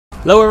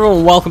Hello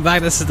everyone, welcome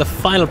back. This is the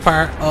final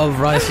part of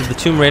Rise of the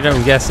Tomb Raider,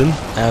 I'm guessing,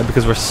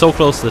 because we're so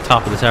close to the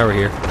top of the tower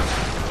here.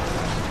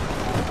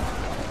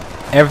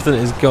 Everything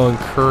is going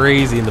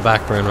crazy in the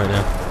background right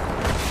now.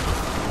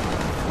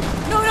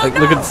 No, like,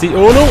 look at the sea.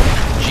 Oh no!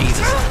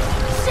 Jesus.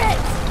 Shit!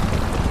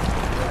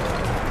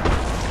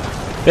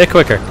 Bit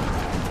quicker.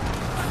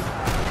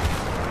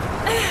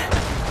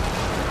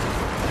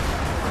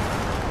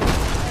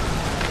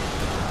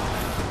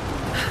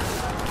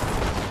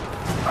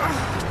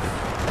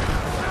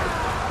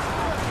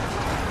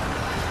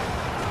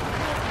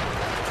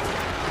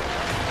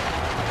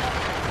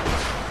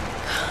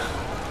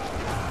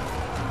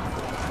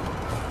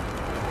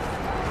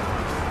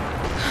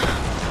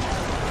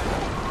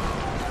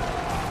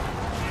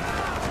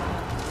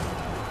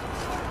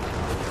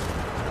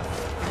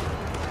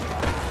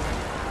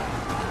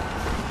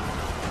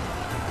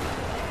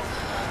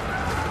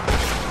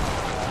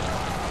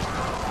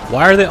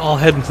 Why are they all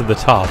heading to the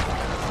top?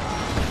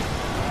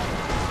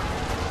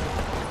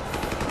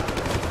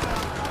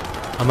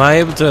 Am I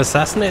able to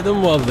assassinate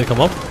them while they come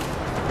up?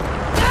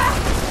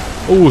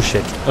 Oh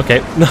shit.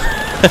 Okay.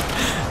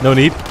 No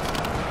need.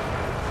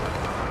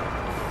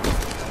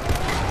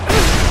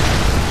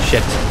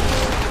 Shit.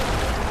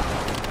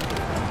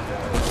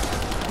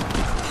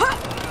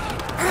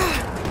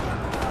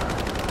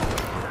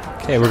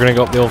 Okay, we're gonna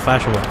go up the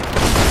old-fashioned way.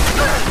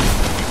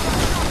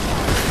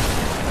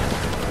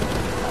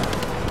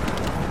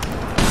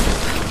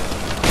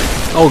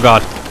 Oh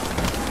god.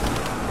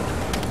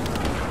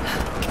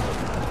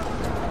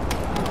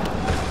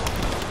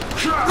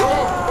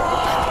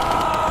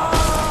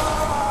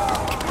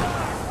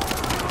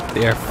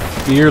 They are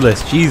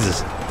fearless,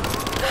 Jesus.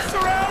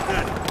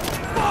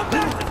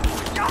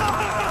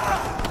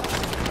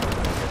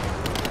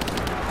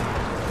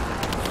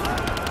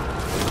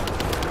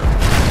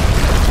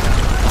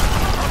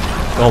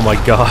 Oh my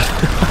god.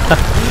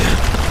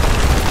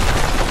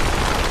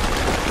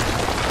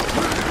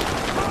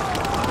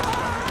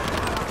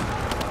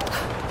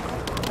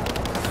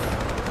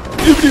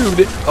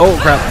 Oh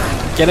crap.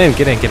 Get in.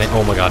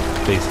 Oh my god,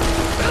 please.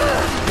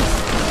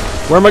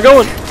 Where am I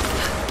going?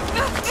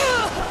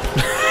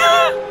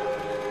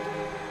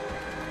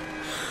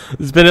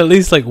 There's been at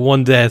least like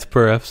one death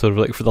per episode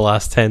like for the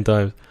last 10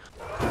 times.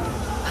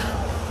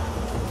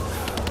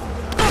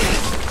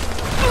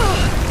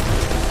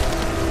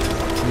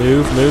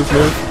 Move.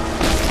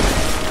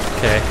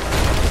 Okay.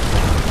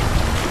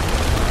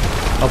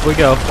 Up we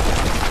go.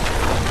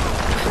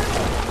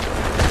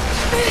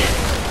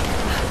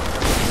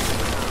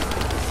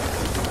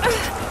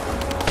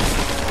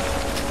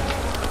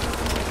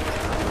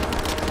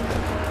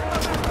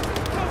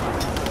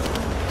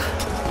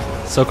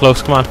 So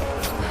close, come on.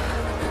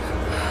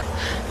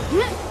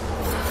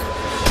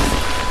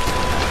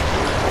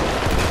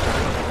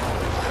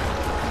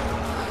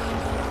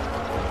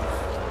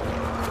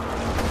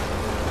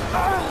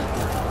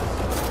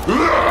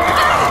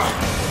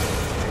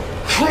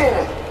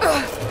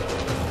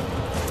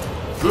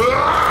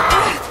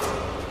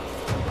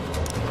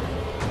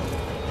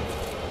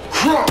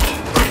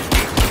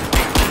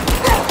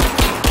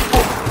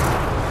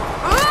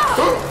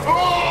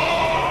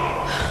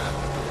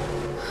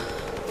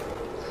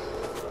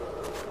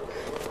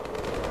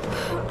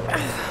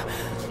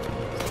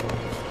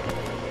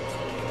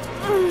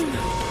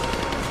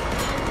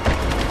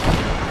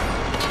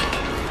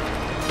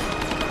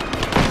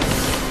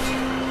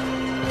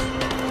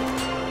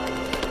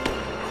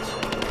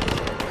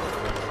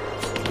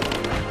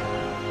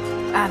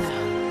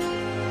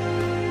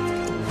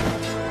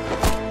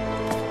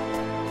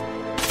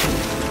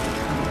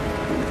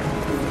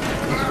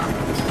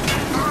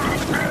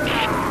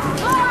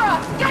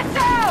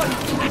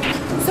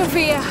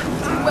 Sophia,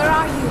 where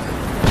are you?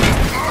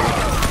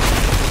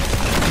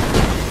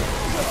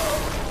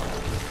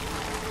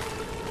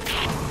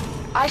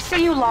 I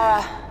see you,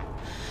 Lara.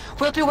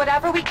 We'll do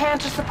whatever we can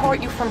to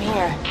support you from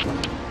here.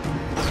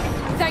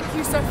 Thank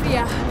you,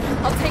 Sophia.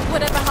 I'll take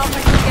whatever help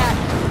I can get.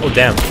 Oh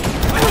damn.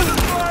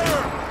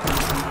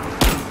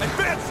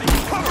 Advancing!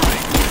 Cover me!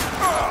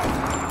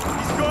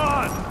 He's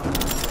gone!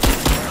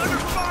 Under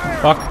fire!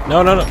 Fuck.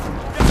 No.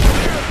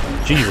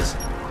 Jesus.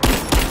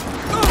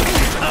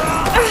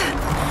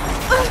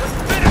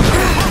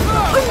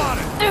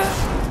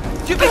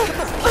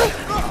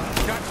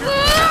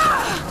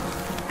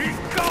 He's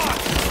gone!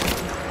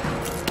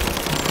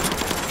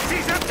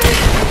 He's empty!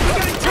 We're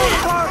getting too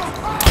apart!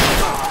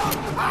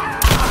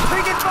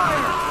 Taking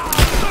fire!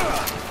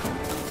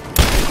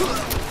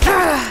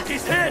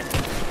 He's hit!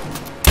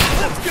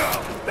 Let's go!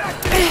 Back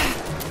there!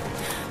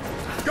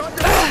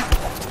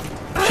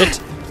 Shit.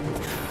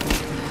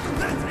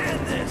 Let's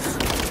end this!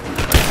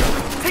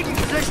 Taking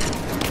position!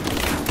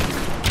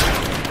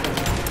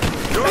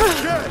 You're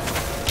dead!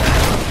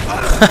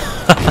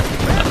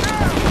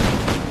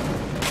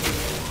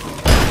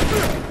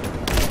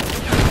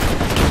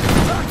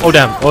 Oh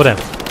damn.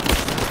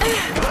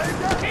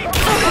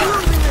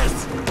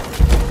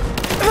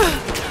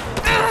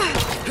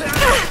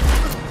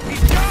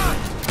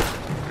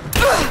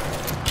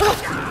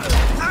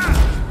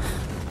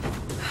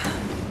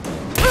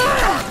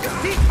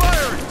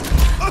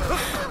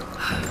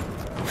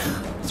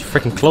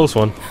 freaking close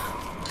one.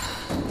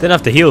 Didn't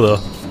have to heal though.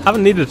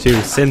 Haven't needed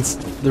to since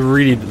the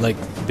really like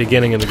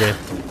beginning of the game.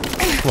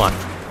 Come on.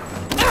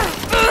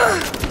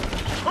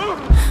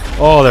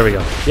 Oh, there we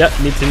go. Yep,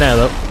 need to now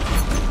though.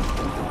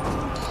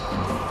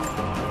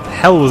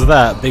 Hell was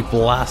that big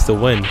blast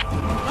of wind?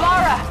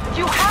 Lara,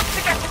 you have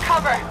to get to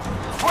cover.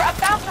 We're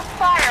about to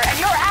fire, and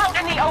you're out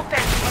in the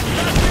open.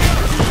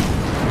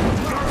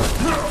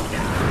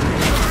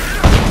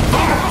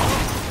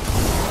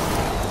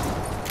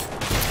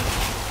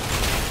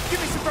 Give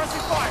me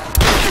suppressing fire!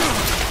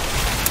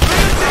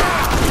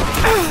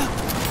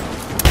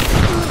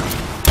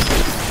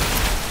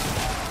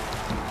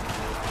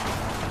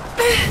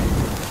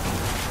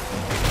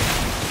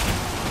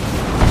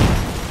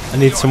 I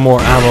need some more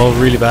ammo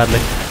really badly.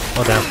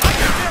 Oh damn.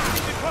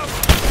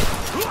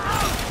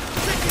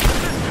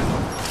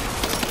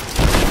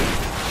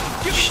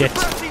 Shit.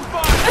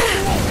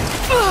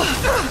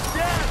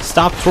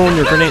 Stop throwing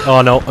your grenade.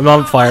 Oh no, I'm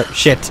on fire.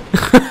 Shit.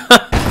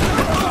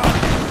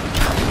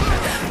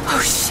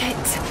 Oh shit.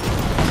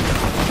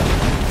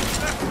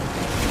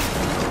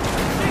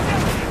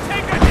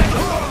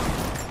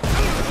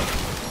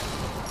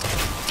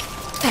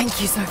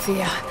 Thank you,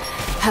 Sophia.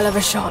 Hell of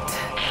a shot.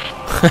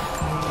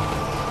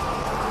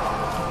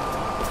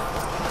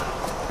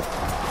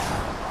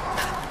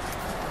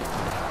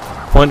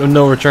 Point of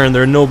no return.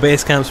 There are no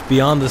base camps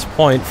beyond this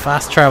point.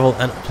 Fast travel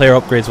and player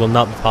upgrades will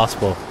not be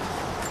possible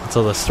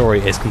until the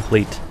story is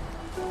complete.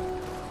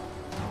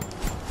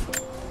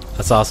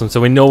 That's awesome.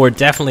 So we know we're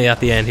definitely at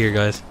the end here,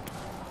 guys.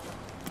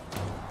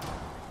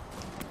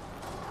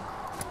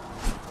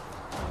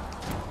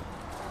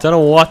 Don't know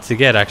what to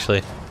get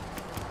actually.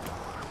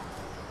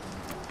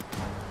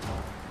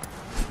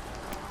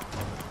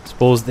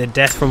 Suppose the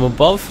death from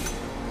above.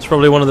 It's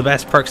probably one of the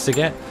best perks to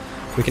get.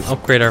 We can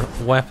upgrade our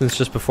weapons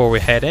just before we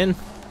head in.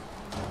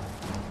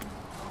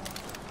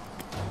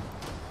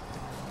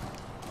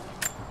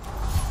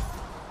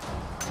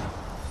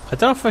 I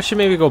don't know if I should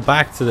maybe go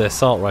back to the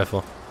assault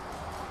rifle.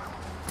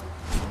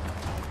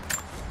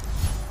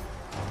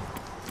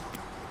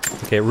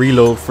 Okay,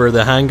 reload for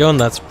the handgun.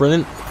 That's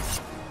brilliant.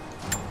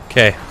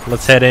 Okay,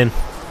 let's head in.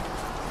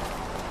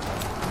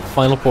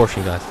 Final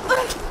portion, guys.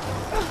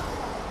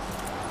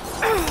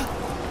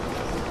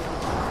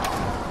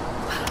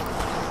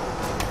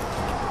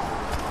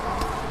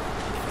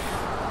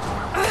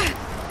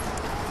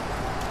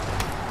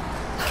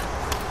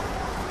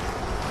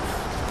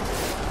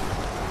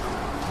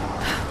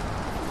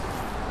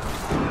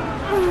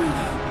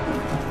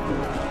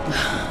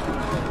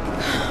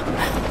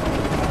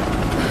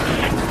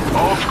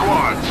 All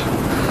squads,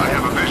 I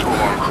have a visual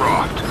on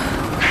Croft.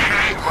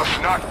 She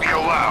must not be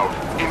allowed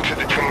into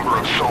the Chamber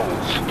of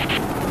Souls.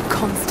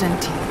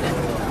 Constantine.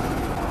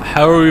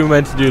 How are we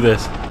meant to do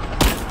this?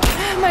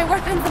 My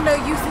weapons are no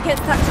use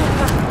against that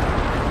chopper.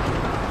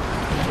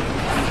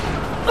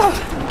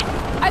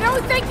 I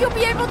don't think you'll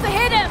be able to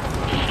hit him.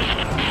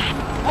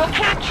 We'll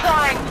keep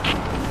trying.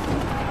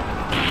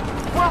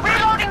 We're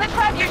reloading the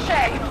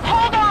trebuchet.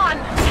 Hold on.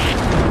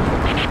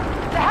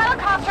 The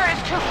helicopter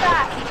is too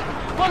fast.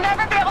 We'll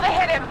never be able to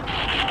hit him.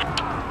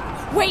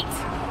 Wait!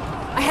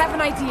 I have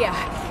an idea.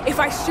 If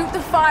I shoot the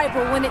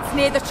fireball when it's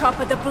near the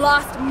chopper, the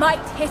blast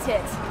might hit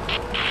it.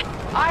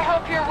 I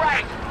hope you're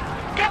right.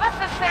 Give us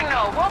the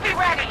signal. We'll be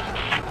ready.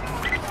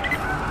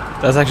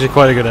 That's actually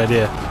quite a good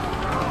idea.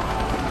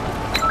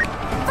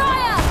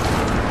 Fire!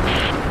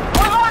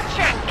 We're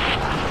launching.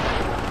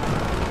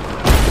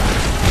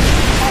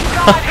 Oh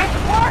God, it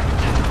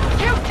worked!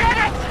 You did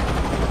it!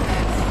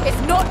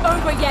 It's not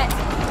over yet.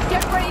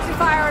 Get ready to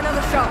fire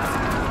another shot.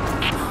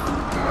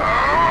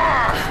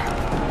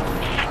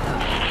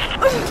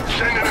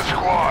 Send in a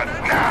squad,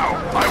 now!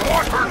 I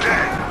want her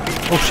dead!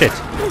 Oh shit.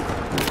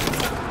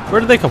 Where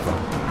did they come from?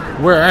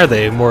 Where are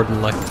they more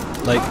than like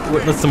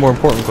that's the more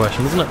important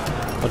question, isn't it?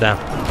 Oh damn.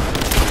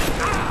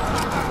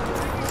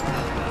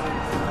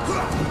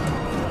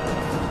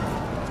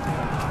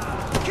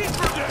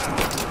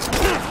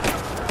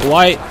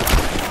 Why?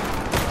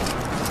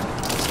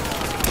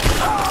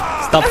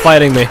 Stop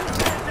fighting me.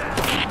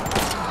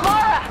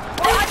 Lara,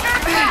 we're under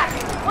attack!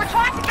 We're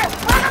trying to get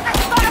rid of this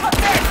son of a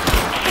bitch!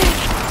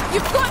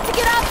 You've got to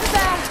get out of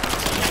there!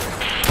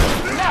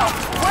 No,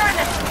 we're in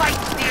this fight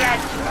to the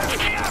end.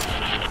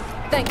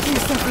 Thank you,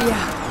 Sophia.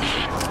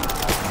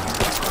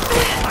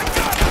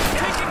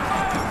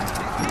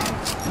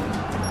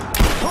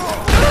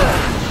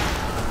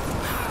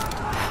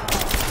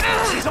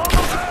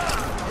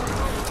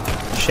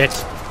 Shit.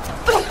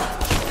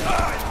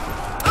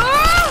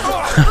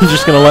 I'm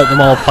just gonna let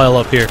them all pile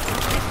up here.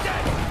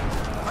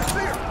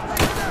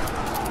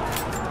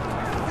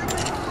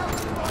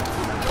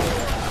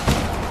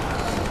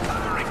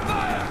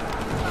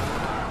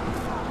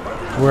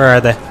 Where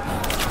are they?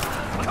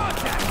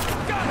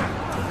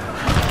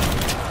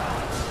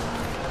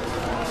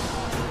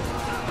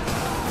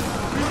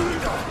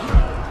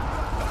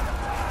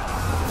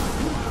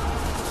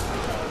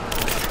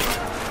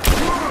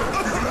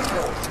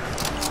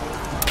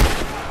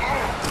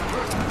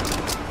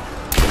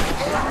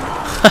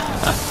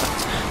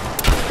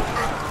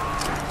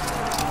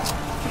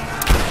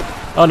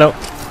 Oh no.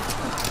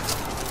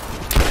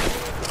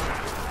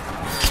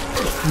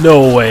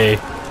 No way.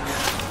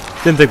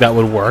 Didn't think that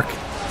would work.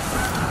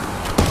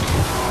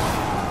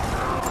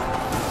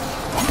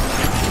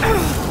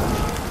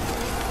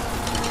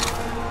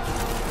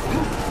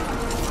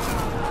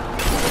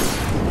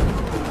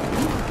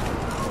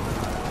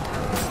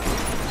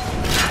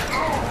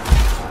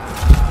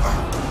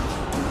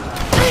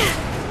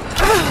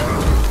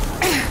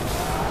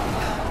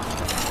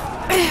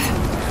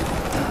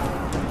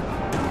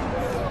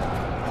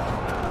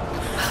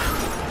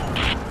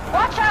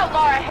 Watch out,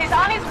 Laura. He's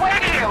on his way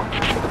to you.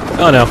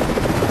 Oh no.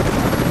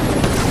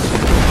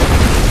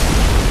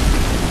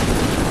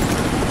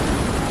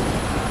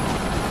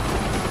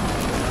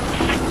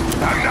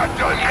 I'm not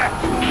done yet.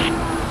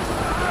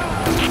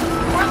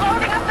 We're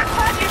loading up the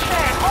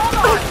trebuchet. Hold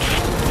on.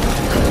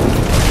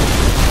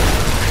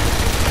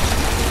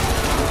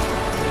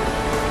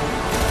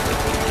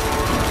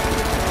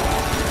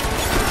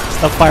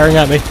 Stop firing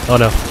at me. Oh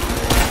no.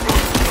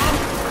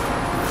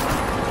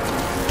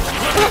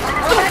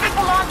 We're heading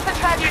to launch the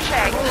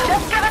trebuchet.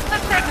 Just give us the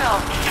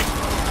signal.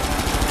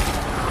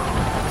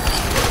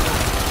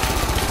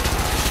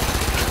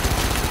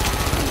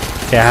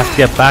 Okay, I have to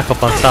get back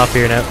up on top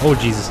here now. Oh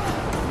Jesus.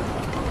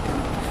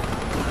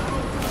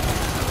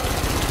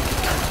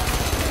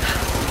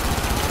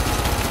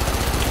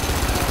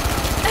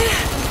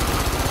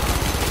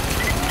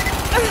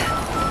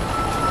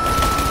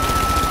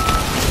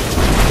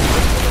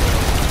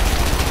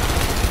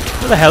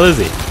 Where the hell is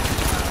he? No!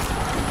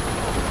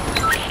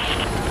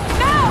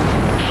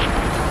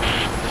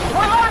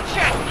 We're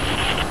launching!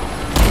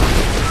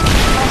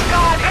 Oh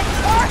God, it's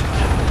worked!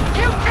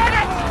 You did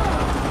it!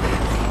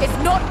 It's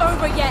not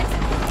over yet.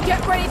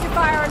 Get ready to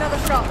fire another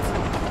shot.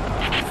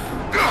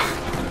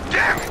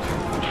 Damn it!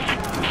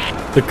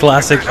 The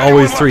classic If there's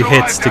anyone always 3 left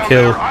hits alive to down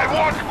kill. there, I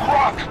want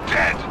Croft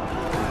dead!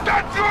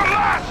 That's your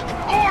last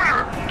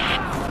order!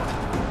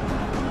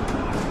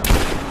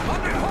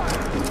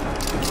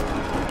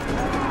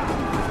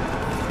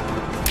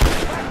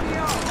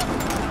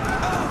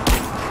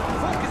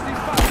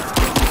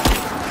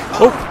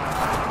 Oh!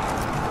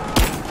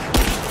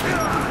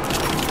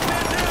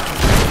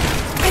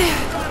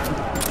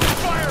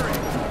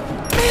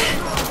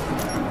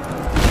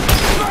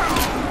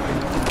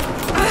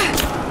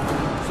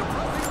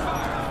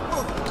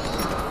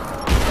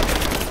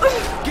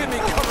 Give me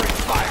covering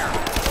fire.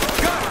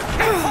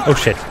 Oh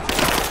shit.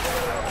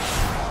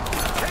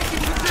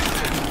 Taking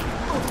position.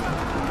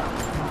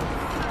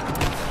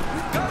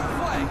 Got a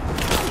flag.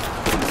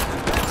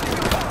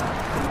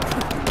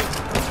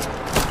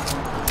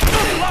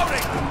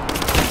 Reloading.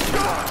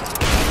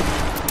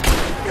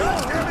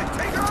 God damn it,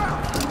 take her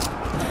out.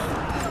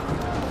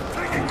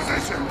 Taking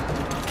position.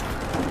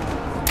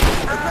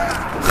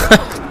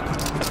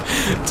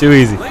 Too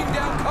easy. Laying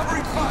down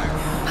covering fire.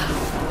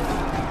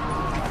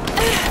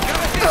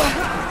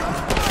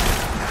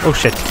 Oh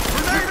shit.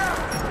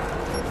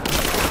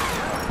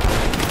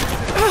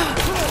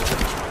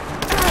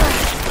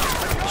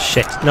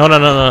 Shit. No, no,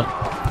 no, no.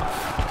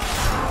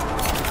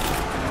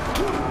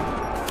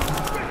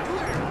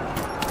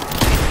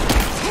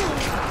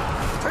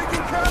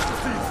 Taking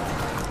casualties.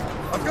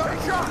 I've got a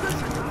shot.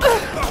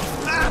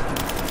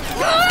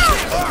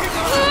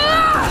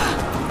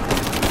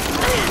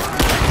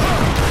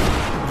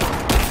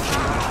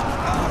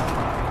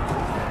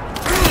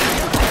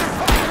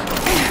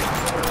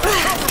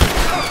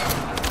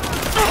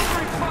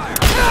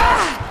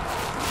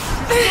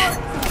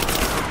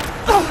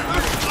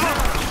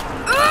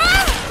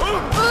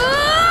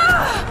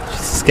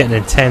 This is getting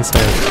intense now.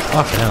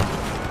 Fucking hell.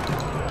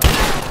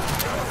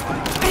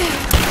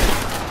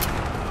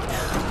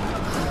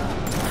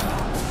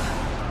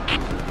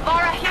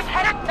 Laura, he's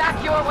headed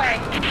back your way.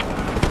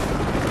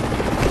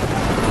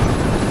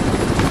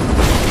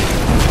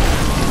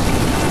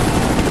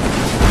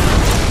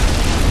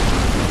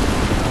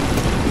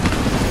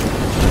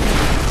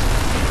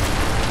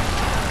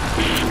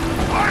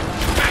 What?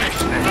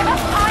 Give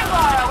us time,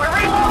 Laura. We're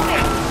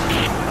reloading.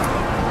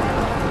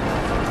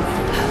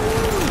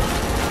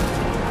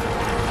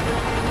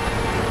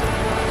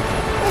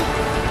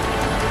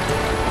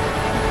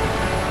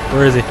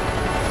 Where is he?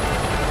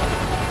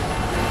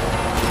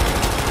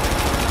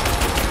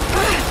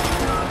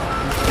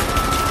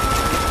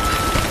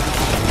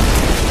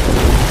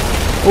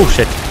 Oh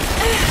shit.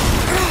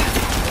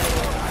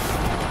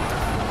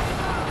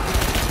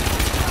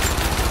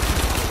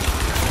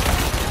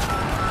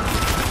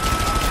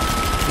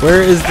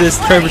 Where is this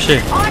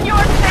trebuchet? On your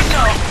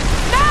signal.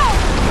 No!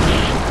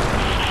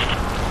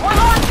 We're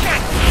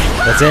launching.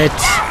 That's it.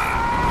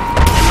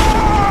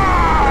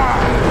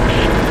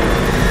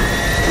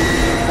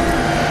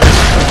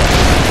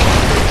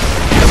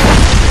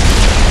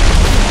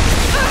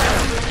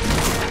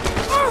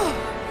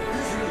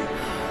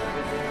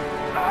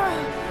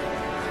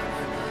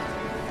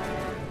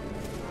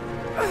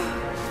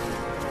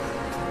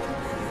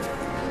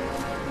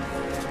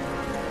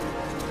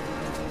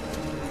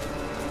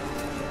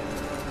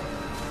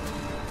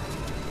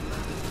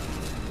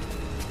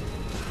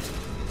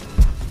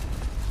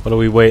 What are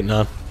we waiting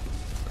on?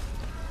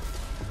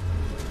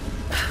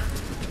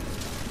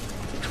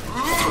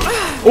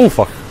 Oh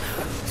fuck!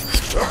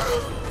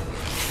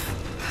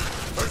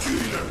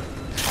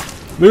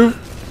 Move!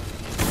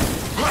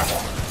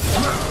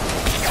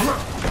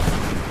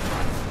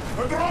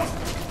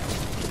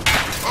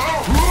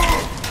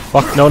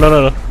 Fuck! No! No!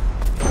 No! No!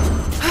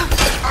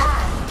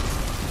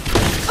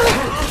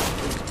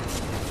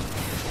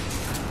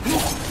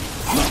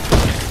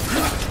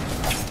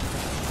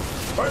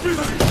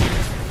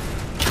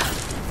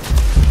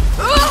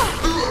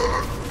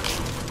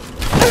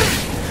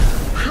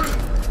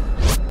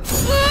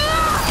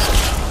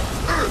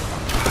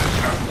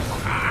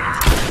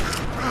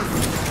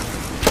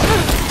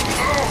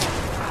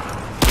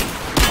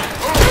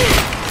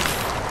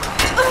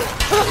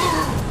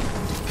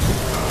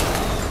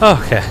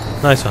 Okay,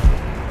 nice one.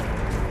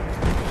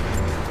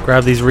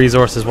 Grab these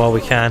resources while we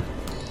can.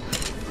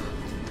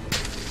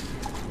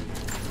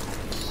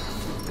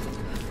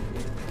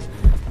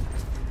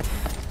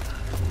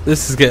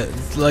 This is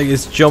like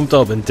it's jumped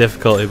up in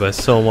difficulty by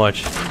so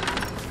much,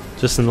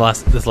 just in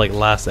this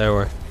last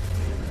hour.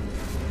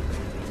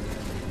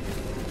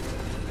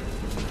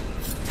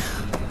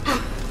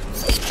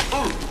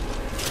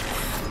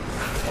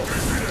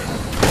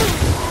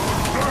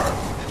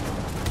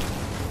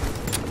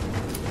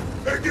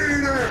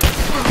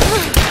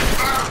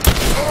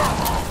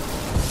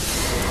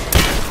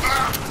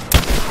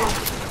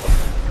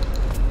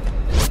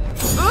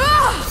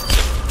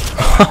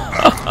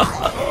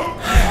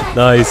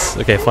 Nice.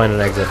 Okay, find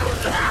an exit.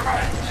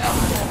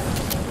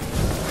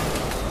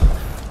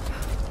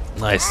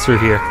 Nice, through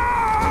here.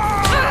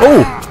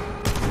 Oh!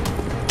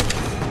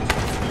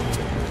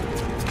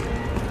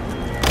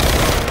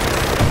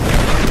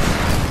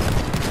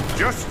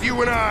 Just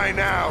you and I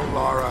now,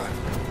 Lara.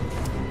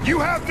 You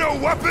have no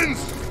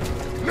weapons,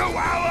 no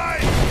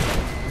allies,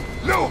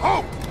 no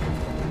hope.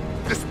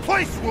 This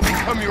place will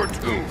become your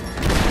tomb.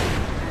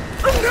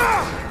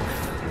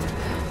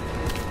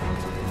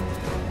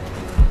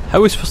 How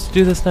are we supposed to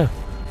do this now?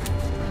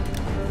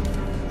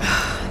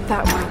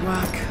 That won't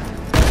work.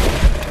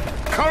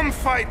 Come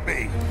fight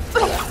me.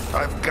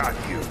 I've got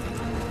you.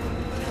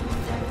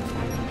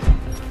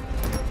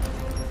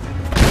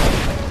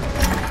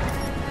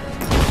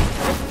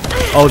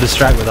 Oh,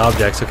 distract with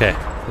objects. Okay,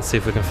 let's see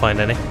if we can find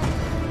any.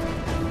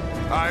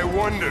 I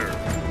wonder,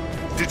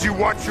 did you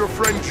watch your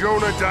friend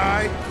Jonah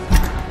die?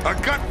 A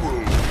gut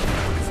wound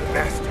is a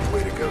nasty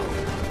way to go.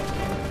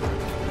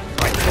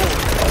 I told you.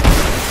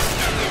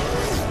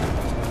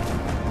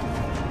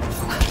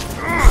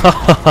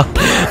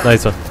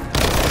 Nice one.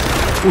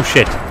 Oh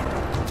shit.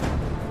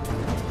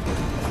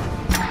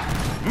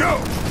 No!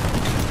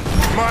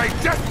 My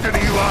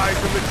destiny lies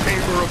in the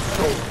Chamber of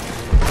Souls.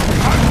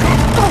 I'm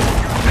coming!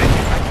 You think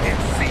I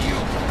can't see you?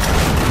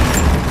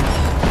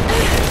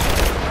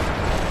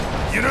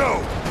 You know,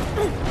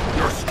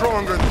 you're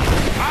stronger than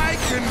I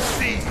can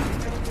see.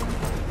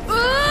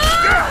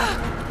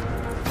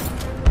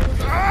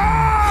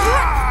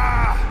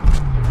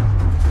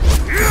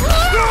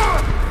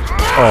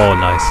 Oh,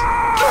 nice.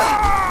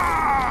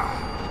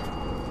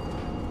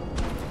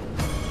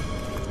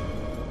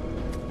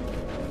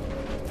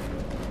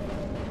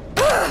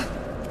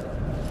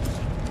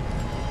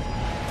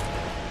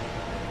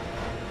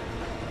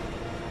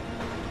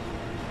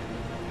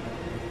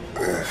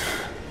 This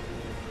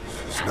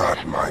is not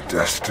my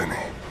destiny.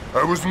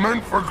 I was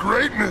meant for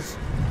greatness.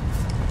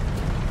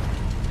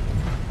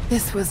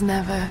 This was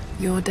never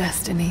your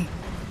destiny.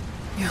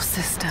 Your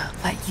sister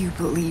let you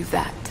believe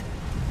that.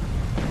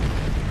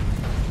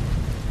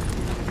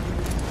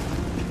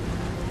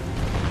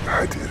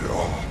 I did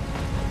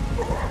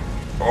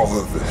all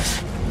of this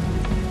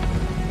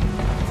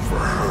for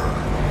her.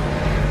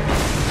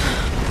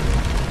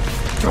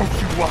 Don't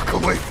you walk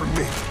away from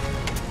me.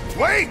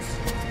 Wait!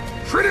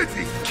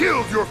 Trinity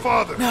killed your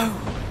father. No,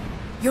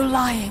 you're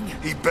lying.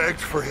 He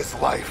begged for his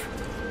life.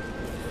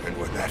 And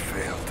when that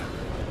failed,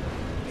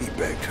 he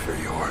begged for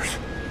yours.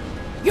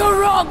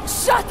 You're wrong!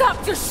 Shut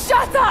up! Just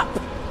shut up!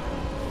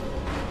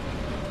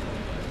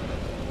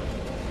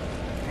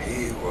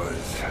 He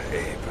was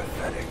a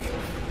pathetic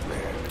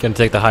man. Gonna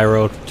take the high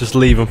road. Just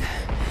leave him.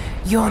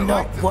 You're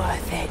not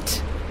worth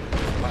it.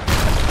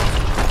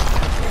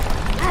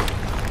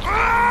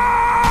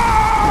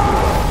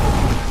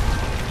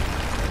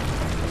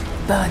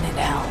 Burn in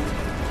hell.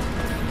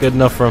 Good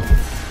enough for him.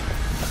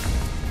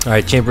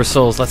 Alright, Chamber of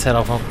Souls. Let's head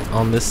off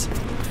on this.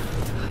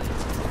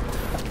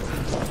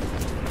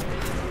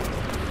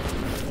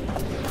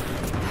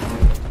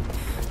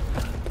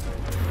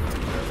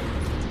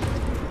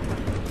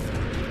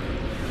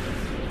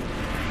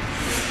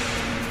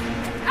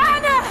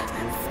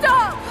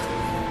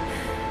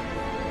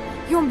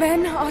 Your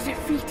men are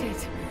defeated.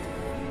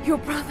 Your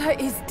brother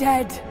is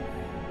dead.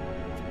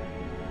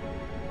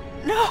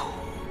 No!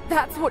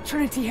 That's what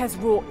Trinity has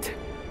wrought.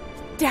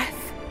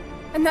 Death.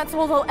 And that's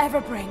all they'll ever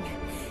bring.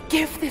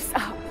 Give this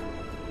up.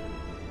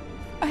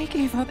 I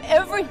gave up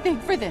everything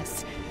for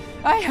this.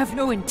 I have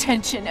no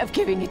intention of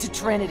giving it to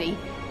Trinity.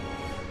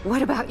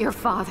 What about your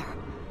father?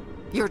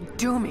 You're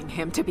dooming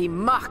him to be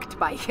mocked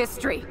by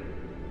history.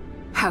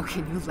 How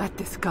can you let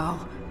this go?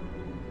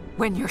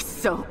 When you're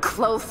so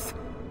close?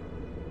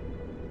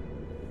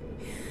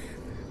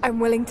 I'm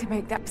willing to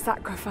make that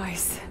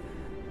sacrifice.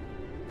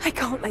 I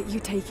can't let you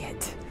take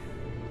it.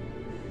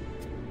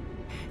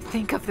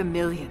 Think of the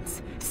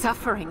millions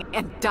suffering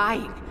and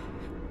dying.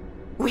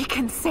 We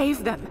can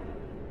save them.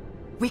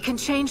 We can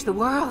change the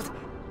world.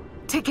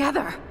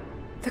 Together.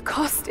 The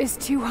cost is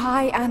too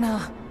high,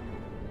 Anna.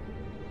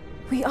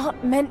 We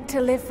aren't meant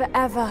to live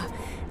forever.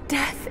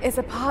 Death is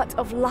a part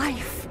of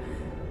life.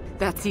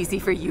 That's easy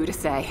for you to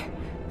say.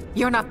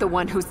 You're not the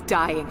one who's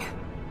dying.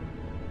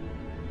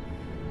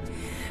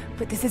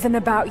 But this isn't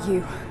about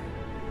you.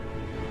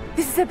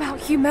 This is about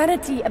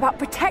humanity, about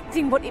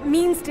protecting what it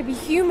means to be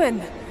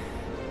human.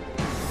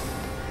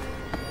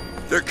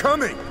 They're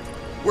coming!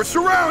 We're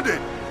surrounded!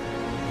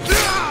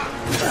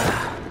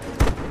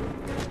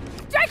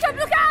 Jacob,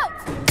 look out!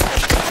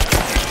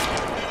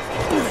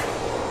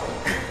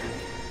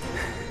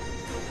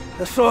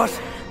 The source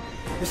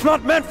is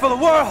not meant for the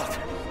world!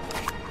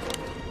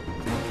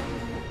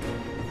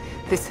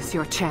 This is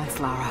your chance,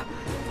 Lara.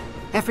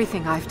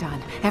 Everything I've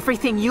done,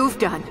 everything you've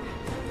done.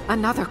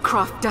 Another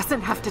Croft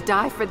doesn't have to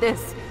die for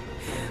this.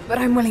 But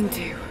I'm willing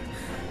to.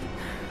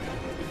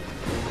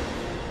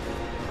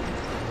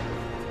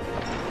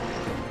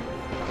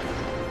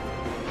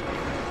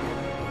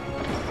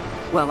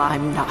 Well,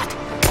 I'm not.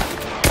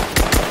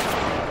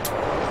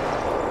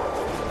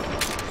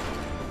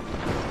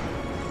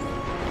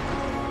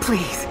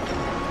 Please.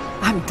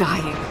 I'm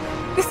dying.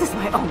 This is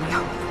my only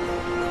hope.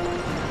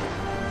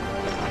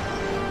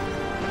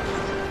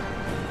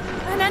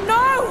 Anna,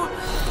 no!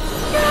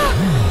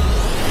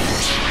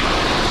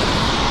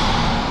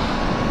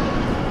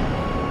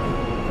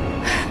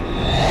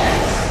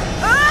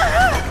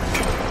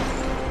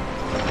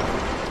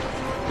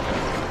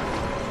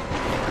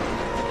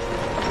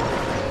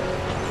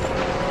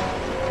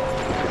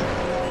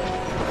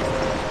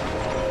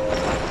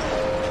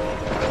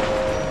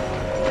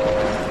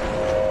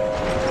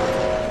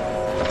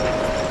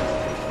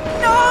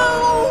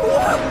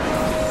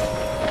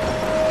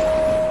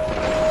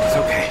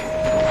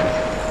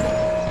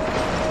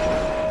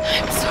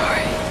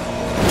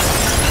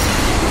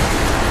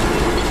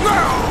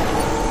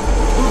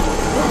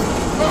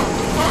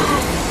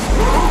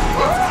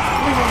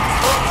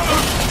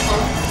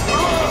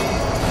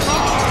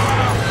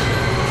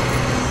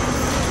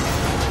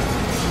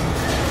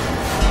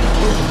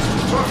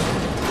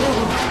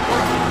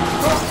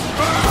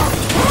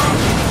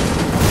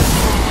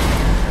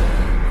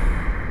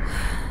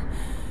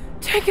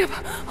 Jacob,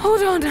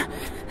 hold on.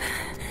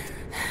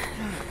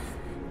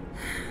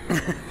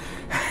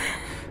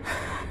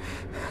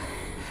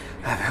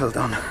 I've held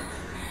on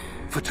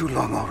for too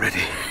long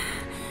already.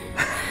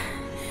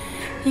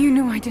 You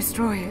knew I'd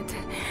destroy it.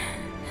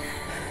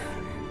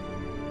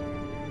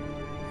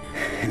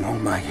 In all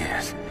my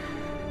years,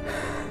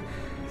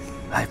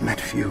 I've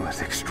met few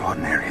as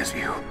extraordinary as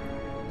you.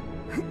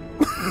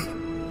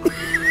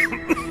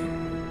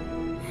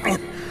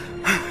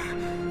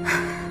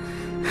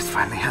 It's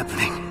finally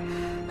happening.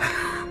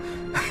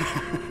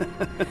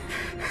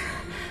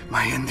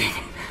 My ending.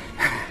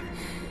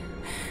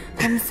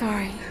 I'm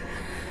sorry.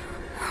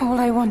 All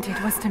I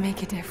wanted was to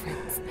make a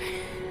difference.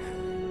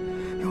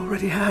 You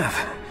already have.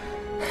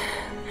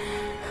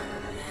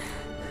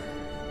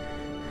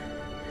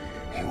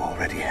 You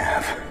already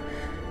have.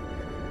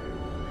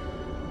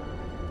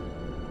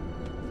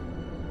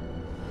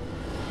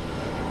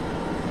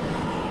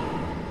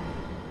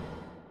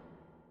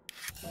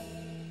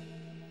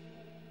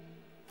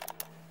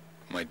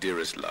 My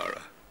dearest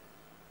Lara,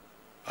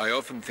 I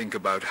often think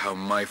about how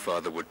my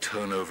father would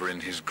turn over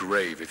in his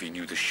grave if he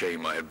knew the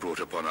shame I had brought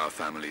upon our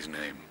family's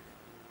name.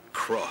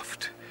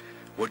 Croft,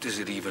 what does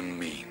it even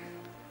mean?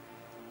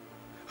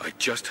 I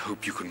just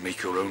hope you can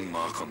make your own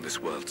mark on this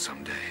world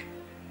someday.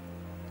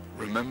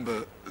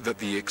 Remember that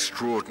the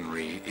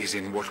extraordinary is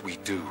in what we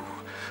do,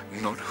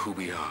 not who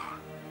we are.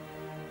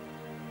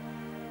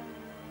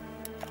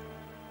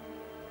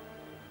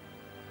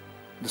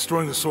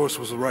 Destroying the source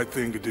was the right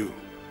thing to do.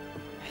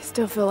 I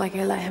still feel like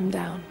I let him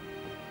down.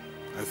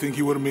 I think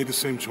you would have made the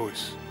same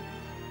choice.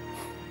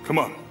 Come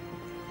on.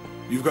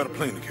 You've got a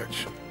plane to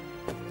catch.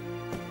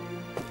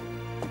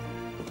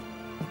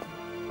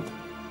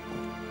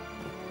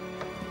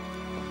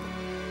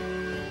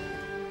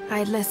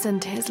 I'd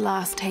listened to his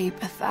last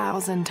tape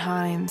 1,000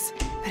 times,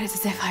 but it's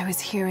as if I was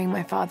hearing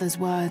my father's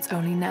words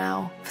only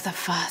now, for the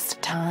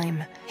first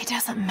time. It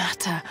doesn't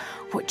matter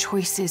what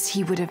choices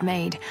he would have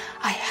made,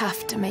 I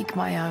have to make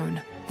my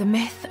own. The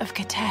myth of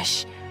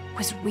Katesh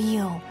was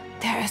real.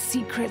 There are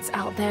secrets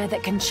out there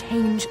that can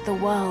change the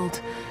world.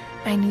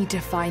 I need to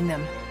find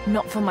them,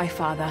 not for my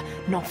father,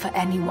 not for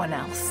anyone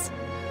else.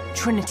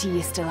 Trinity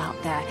is still out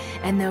there,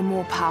 and they're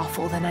more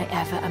powerful than I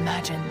ever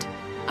imagined.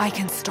 I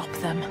can stop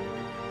them.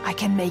 I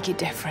can make a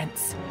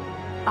difference.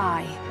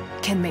 I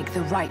can make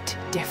the right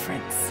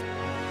difference.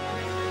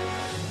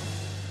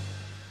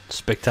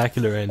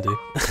 Spectacular ending.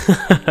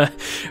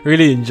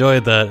 Really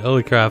enjoyed that.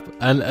 Holy crap.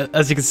 And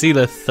as you can see,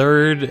 the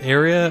third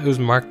area was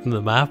marked on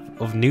the map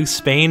of New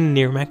Spain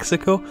near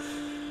Mexico.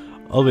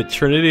 All with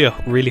Trinity.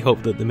 I really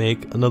hope that they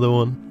make another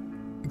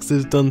one, because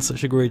they've done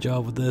such a great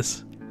job with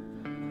this.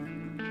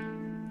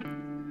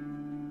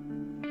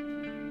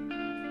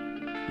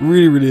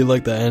 Really, really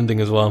like that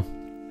ending as well.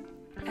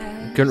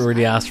 Couldn't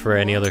really ask for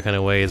any other kind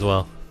of way as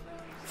well.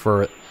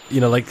 For, you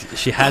know, like,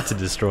 she had to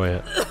destroy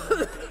it.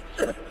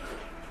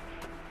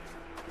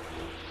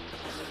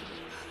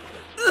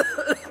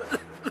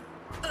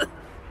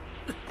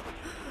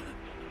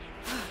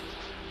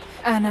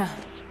 Anna,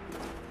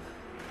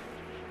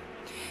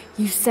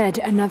 you said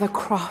another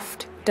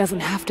Croft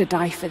doesn't have to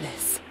die for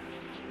this.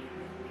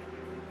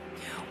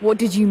 What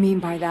did you mean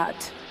by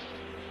that?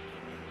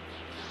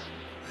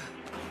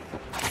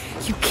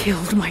 You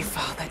killed my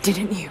father,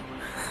 didn't you?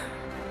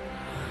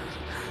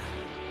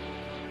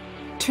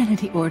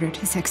 Trinity ordered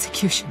his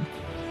execution.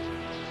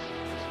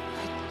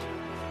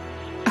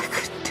 I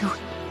couldn't do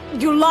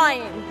it. You're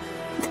lying!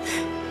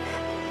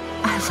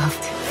 I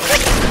loved him.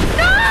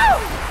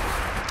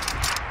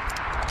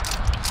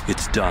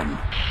 It's done.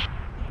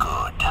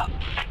 Good.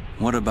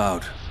 What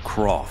about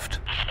Croft?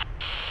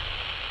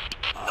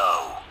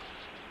 No.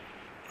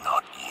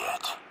 Not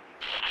yet.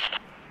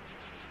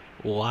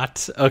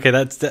 What? Okay,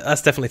 that's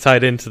definitely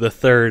tied into the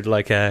third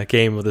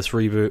game of this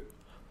reboot.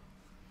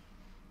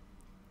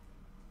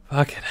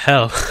 Fucking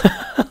hell.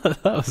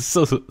 That was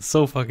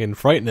so fucking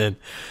frightening.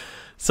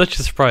 Such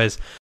a surprise.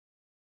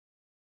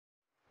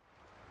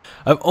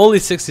 I'm only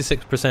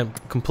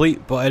 66%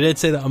 complete, but I did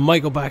say that I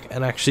might go back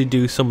and actually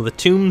do some of the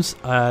tombs.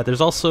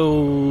 There's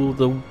also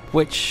the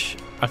witch,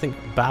 I think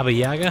Baba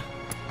Yaga?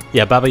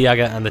 Yeah, Baba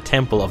Yaga and the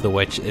Temple of the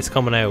Witch is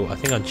coming out, I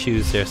think on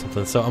Tuesday or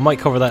something, so I might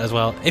cover that as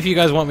well. If you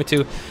guys want me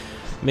to,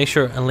 make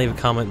sure and leave a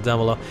comment down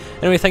below.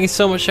 Anyway, thank you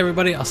so much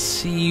everybody. I'll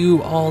see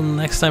you all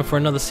next time for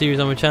another series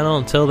on my channel.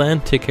 Until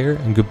then, take care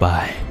and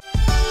goodbye.